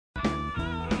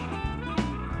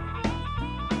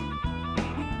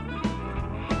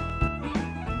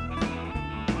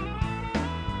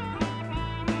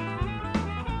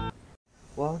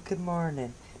Good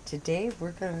morning. Today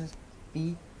we're going to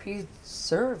be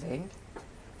preserving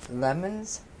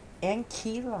lemons and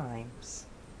key limes.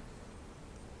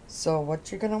 So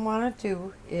what you're going to want to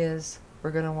do is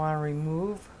we're going to want to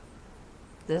remove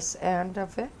this end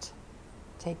of it.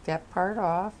 Take that part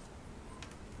off.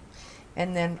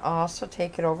 And then also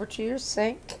take it over to your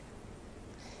sink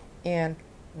and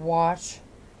wash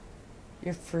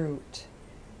your fruit.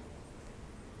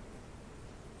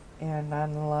 And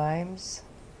on the limes,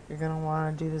 you're going to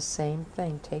want to do the same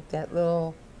thing. Take that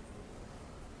little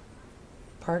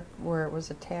part where it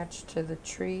was attached to the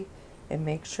tree and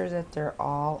make sure that they're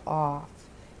all off.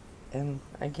 And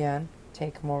again,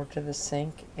 take them over to the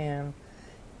sink and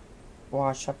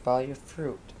wash up all your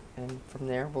fruit. And from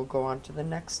there, we'll go on to the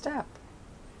next step.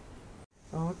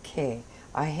 Okay,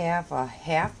 I have a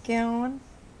half-gallon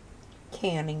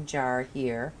canning jar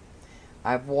here.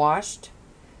 I've washed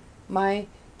my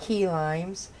key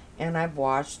limes and I've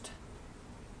washed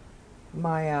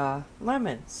my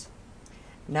lemons.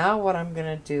 Now what I'm going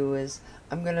to do is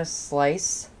I'm going to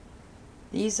slice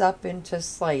these up into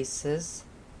slices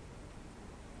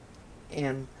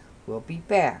and we'll be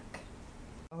back.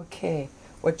 Okay,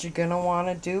 what you're going to want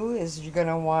to do is you're going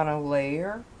to want to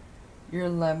layer your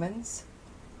lemons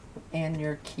and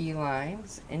your key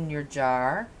limes in your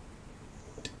jar.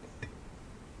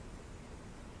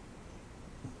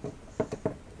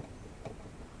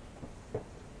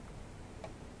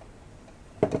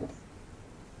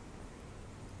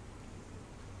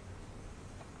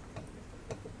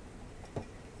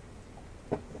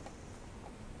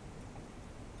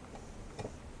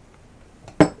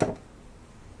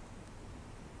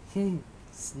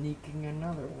 Sneaking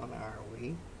another one, are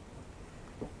we?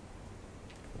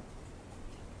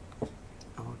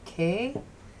 Okay,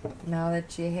 now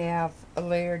that you have a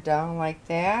layer down like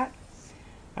that,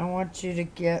 I want you to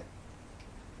get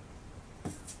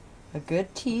a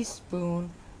good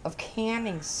teaspoon of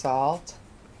canning salt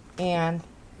and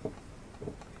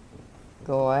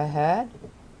go ahead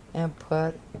and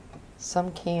put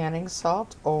some canning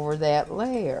salt over that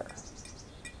layer.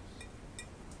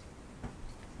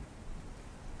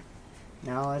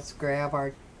 Now let's grab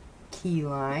our key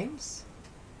limes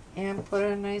and put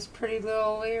a nice pretty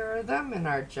little layer of them in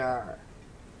our jar.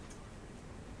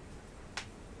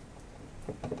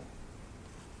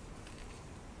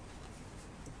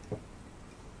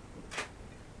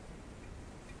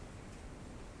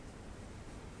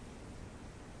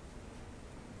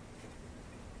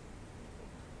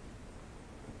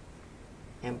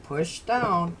 And push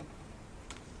down.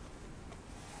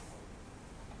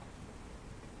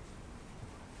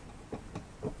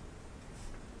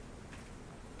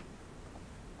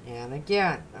 And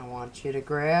again, I want you to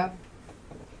grab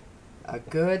a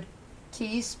good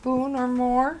teaspoon or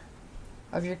more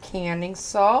of your canning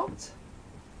salt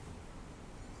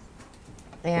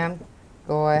and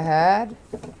go ahead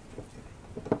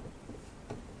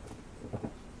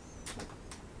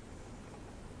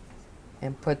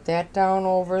and put that down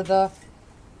over the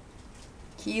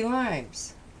key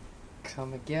limes.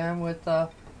 Come again with the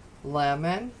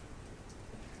lemon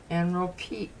and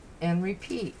repeat and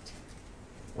repeat.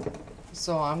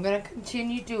 So I'm going to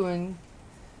continue doing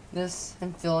this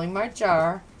and filling my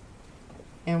jar,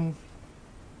 and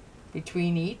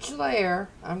between each layer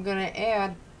I'm going to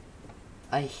add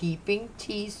a heaping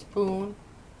teaspoon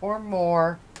or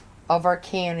more of our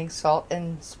canning salt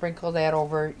and sprinkle that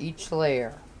over each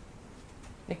layer.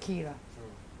 Nikita,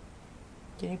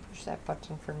 can you push that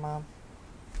button for Mom?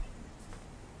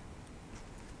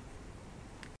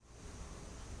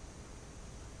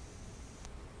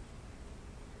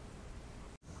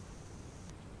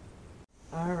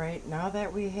 Alright, now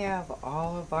that we have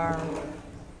all of our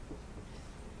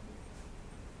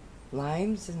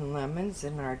limes and lemons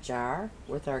in our jar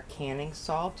with our canning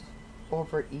salt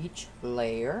over each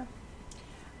layer,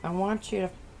 I want you to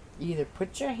either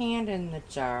put your hand in the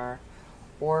jar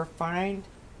or find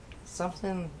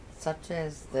something such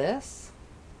as this.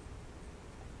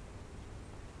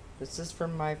 This is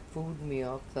from my food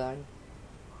meal thing.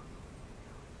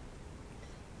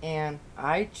 And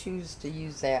I choose to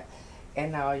use that.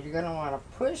 And now you're going to want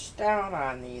to push down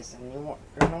on these and you're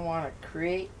going to want to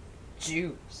create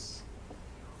juice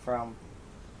from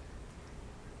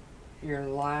your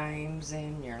limes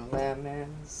and your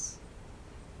lemons.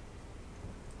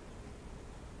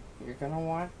 You're going to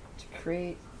want to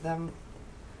create them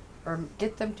or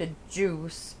get them to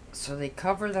juice so they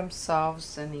cover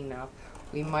themselves in enough.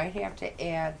 We might have to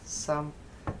add some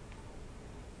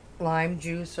lime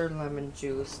juice or lemon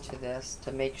juice to this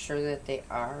to make sure that they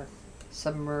are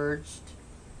submerged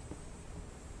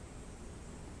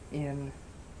in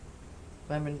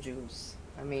lemon juice.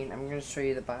 I'm going to show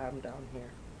you the bottom down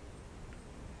here.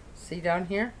 See down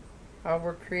here how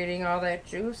we're creating all that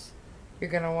juice? You're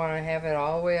going to want to have it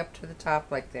all the way up to the top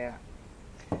like that.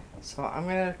 So I'm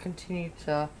going to continue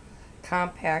to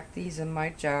compact these in my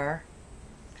jar,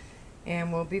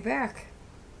 and we'll be back.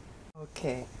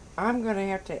 Okay, I'm going to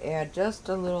have to add just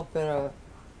a little bit of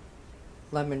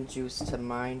lemon juice to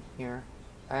mine here.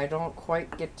 I don't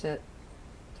quite get to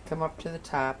come up to the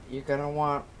top. You're going to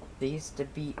want these to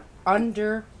be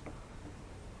under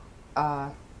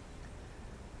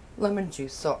lemon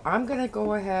juice. So I'm going to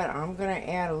go ahead, I'm going to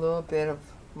add a little bit of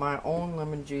my own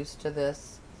lemon juice to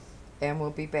this, and we'll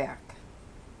be back.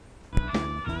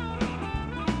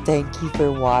 Thank you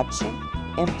for watching,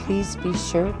 and please be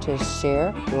sure to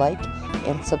share, like,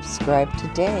 and subscribe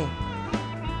today.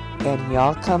 And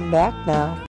y'all come back now.